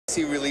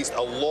He released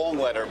a long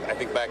letter, I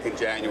think back in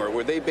January,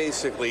 where they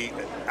basically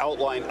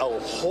outlined a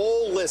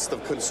whole list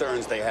of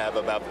concerns they have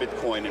about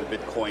Bitcoin and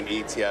Bitcoin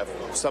ETF.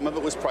 Some of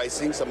it was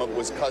pricing, some of it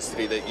was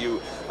custody that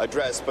you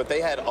addressed, but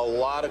they had a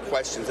lot of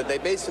questions. And they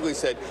basically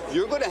said,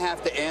 you're going to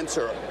have to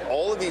answer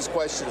all of these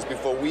questions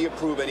before we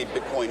approve any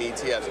Bitcoin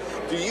ETFs.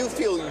 Do you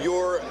feel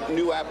your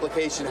new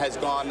application has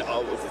gone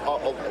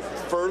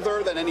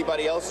further than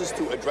anybody else's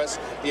to address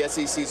the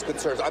SEC's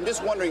concerns? I'm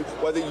just wondering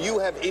whether you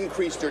have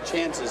increased your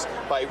chances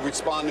by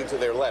responding to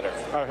their letter.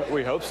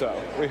 We hope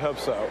so. We hope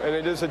so. And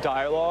it is a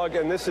dialogue,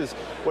 and this is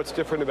what's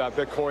different about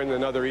Bitcoin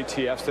than other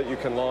ETFs that you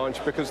can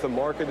launch, because the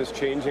market is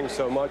changing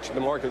so much, the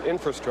market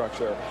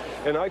infrastructure.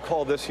 And I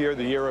call this year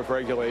the year of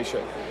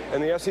regulation.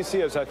 And the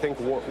SEC is, I think,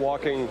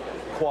 walking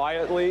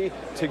quietly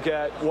to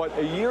get what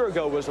a year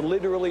ago was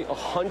literally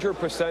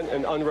 100%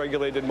 an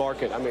unregulated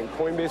market. I mean,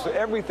 Coinbase,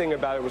 everything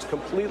about it was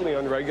completely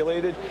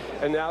unregulated,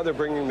 and now they're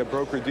bringing the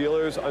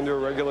broker-dealers under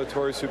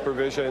regulatory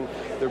supervision,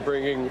 they're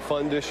bringing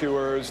fund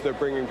issuers, they're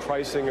bringing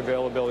pricing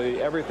availability.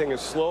 Everything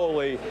is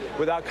slowly,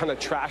 without kind of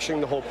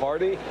trashing the whole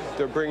party,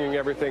 they're bringing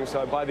everything,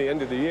 so by the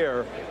end of the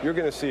year, you're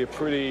going to see a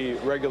pretty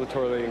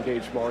regulatorily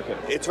engaged market.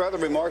 It's rather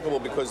remarkable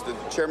because the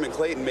Chairman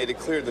Clayton made it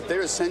clear that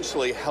they're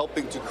essentially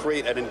helping to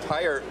create an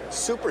entire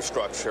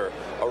superstructure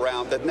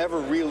around that never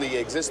really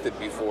existed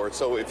before.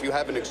 So if you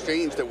have an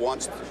exchange that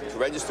wants to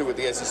register with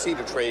the SEC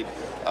to trade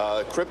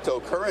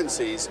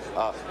cryptocurrencies,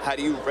 how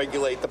do you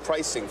regulate the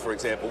pricing, for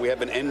example? We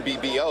have an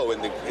NBBO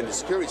in the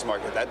securities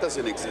market. That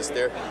doesn't exist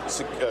there.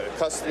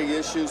 Custody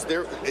issues,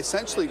 they're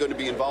essentially going to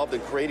be involved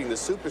in creating the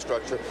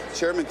superstructure.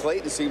 Chairman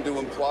Clayton seemed to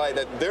imply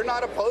that they're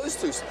not opposed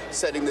to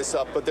setting this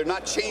up, but they're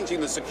not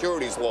changing the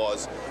securities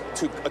laws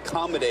to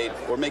accommodate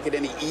or make it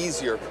any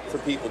easier for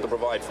people to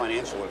provide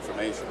financial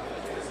information.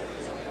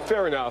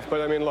 Fair enough,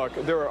 but I mean, look,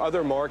 there are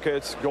other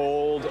markets,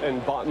 gold,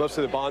 and most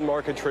of the bond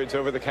market trades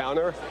over the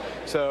counter.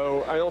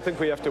 So I don't think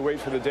we have to wait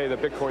for the day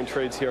that Bitcoin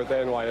trades here at the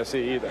NYSE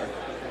either.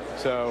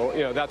 So,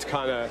 you know, that's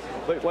kind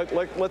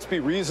of, let's be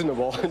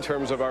reasonable in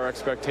terms of our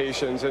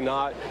expectations and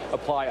not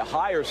apply a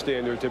higher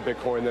standard to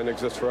Bitcoin than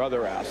exists for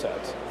other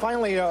assets.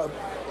 Finally,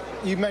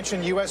 you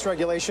mentioned U.S.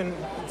 regulation.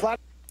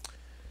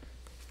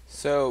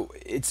 So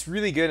it's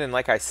really good, and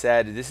like I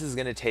said, this is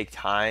going to take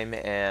time,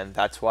 and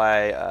that's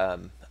why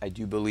I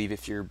do believe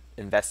if you're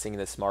investing in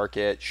this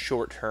market,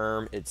 short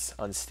term, it's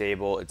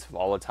unstable, it's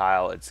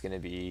volatile, it's going to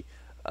be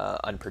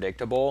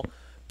unpredictable.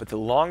 But the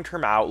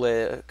long-term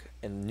outlook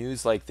and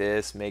news like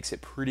this makes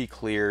it pretty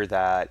clear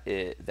that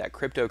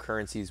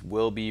cryptocurrencies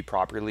will be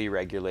properly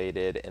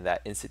regulated, and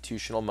that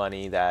institutional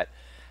money that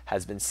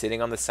has been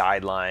sitting on the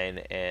sideline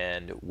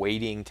and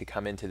waiting to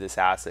come into this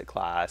asset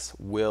class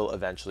will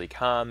eventually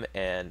come,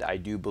 and I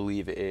do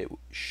believe it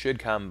should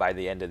come by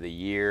the end of the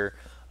year.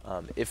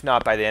 If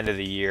not by the end of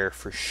the year,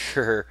 for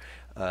sure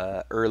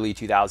early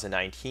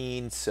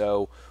 2019.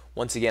 So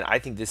once again, I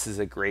think this is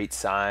a great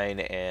sign,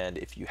 and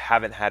if you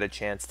haven't had a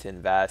chance to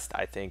invest,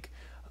 I think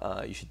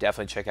you should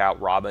definitely check out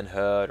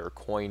Robinhood or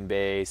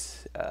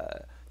Coinbase,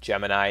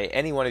 Gemini,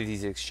 any one of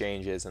these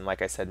exchanges. And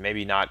like I said,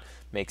 maybe not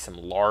make some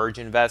large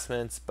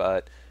investments,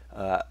 but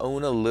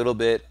own a little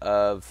bit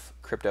of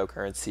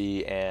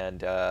cryptocurrency,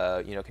 and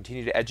you know,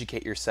 continue to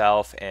educate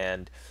yourself.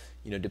 And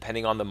you know,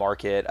 depending on the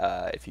market,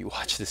 if you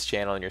watch this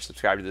channel and you're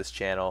subscribed to this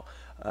channel,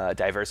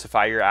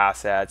 diversify your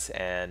assets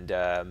and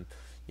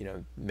you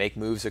know, make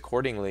moves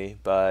accordingly.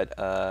 But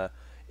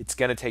it's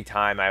going to take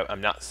time. I'm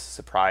not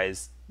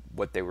surprised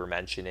what they were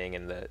mentioning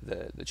and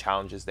the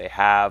challenges they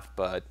have,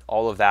 but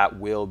all of that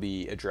will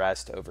be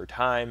addressed over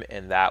time,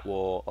 and that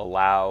will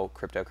allow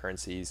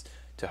cryptocurrencies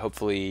to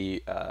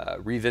hopefully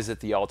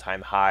revisit the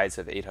all-time highs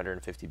of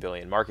 850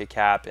 billion market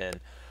cap, and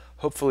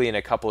hopefully in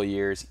a couple of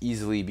years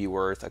easily be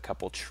worth a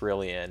couple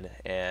trillion.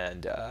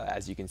 And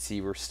as you can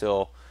see, we're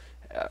still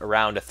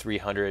around a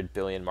 300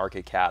 billion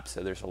market cap,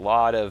 so there's a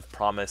lot of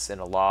promise and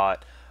a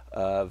lot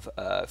of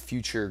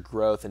future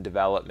growth and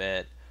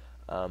development.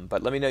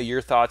 But let me know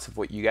your thoughts of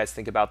what you guys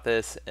think about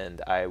this,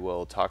 and I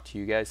will talk to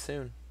you guys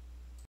soon.